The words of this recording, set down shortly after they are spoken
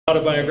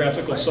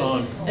autobiographical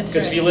song. That's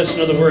Because if you listen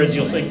to the words,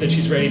 you'll think that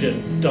she's ready to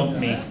dump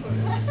me.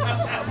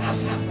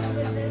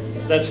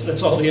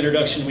 That's all the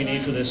introduction we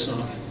need for this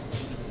song.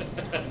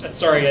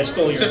 Sorry, I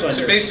stole your thunder.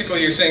 So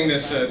basically, you're saying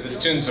this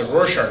tune's a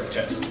Rorschach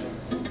test.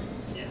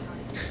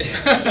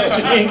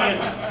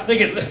 I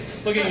think it's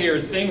looking at your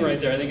thing right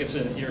there. I think it's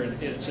an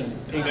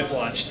ink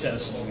blotch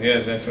test. Yeah,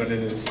 that's what it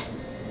is.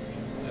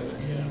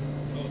 Yeah.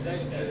 Oh,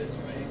 that is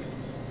right.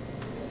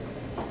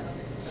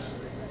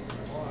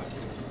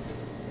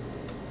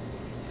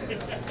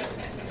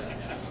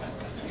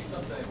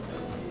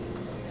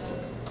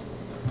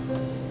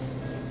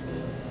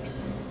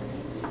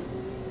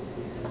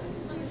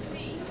 Let me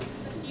see.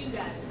 It's up to you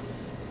guys.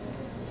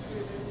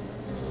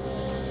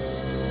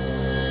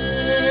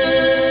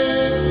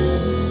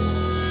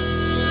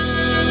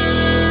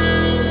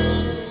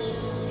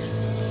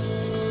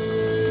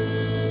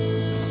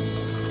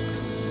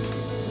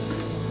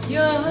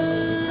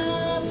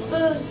 Your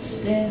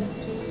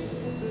footsteps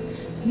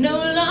no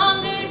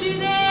longer do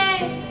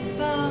they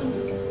fall,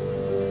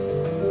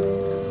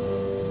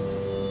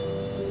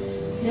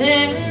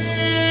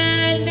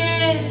 and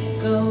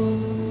echo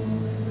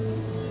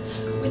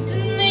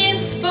within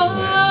these four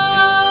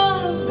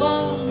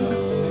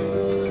walls.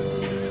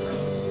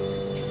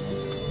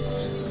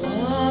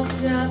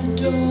 Walked out the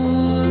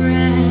door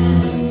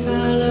and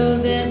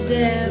followed the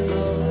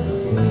devil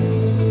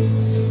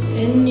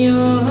in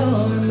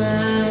your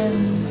mind.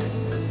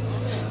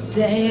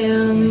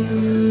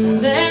 Damn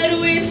that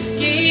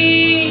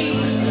whiskey,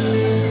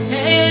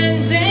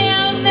 and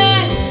damn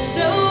that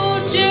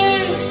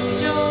soldier's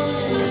joy.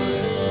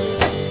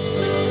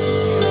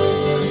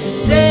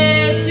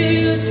 Dare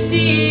to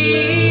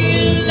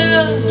steal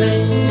love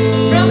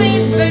from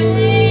his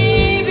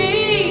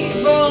baby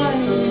boy.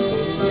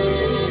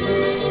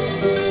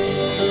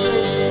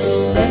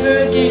 Never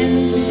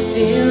again to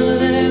feel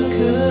the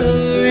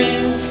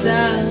caress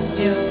of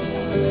your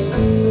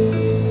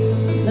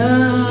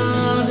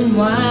love and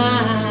wine.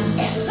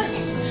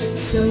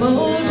 Some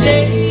old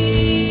day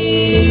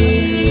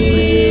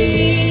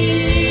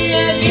I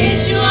get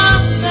you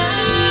off my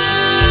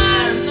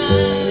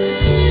mind.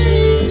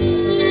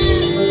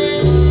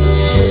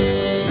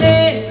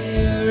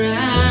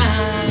 Terrorize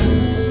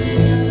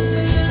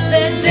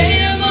that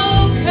damn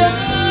old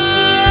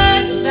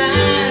card's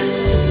fine.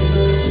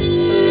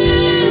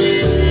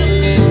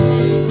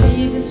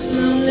 Leave this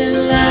lonely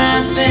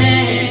life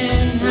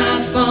and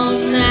hop on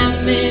that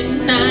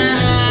midnight.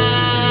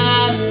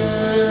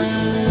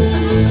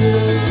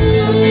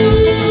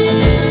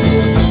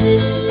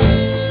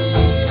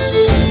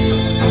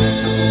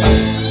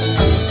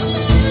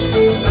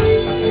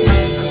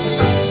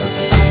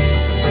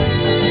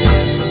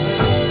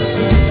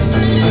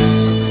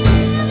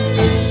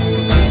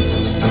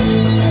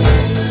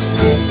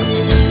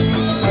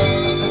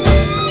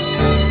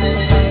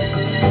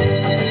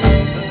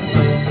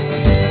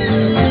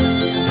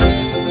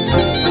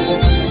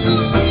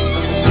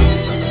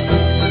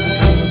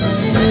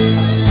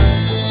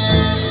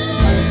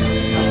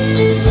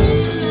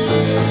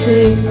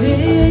 Take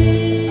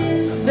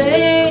this,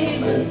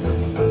 baby.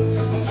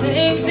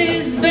 Take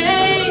this,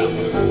 baby.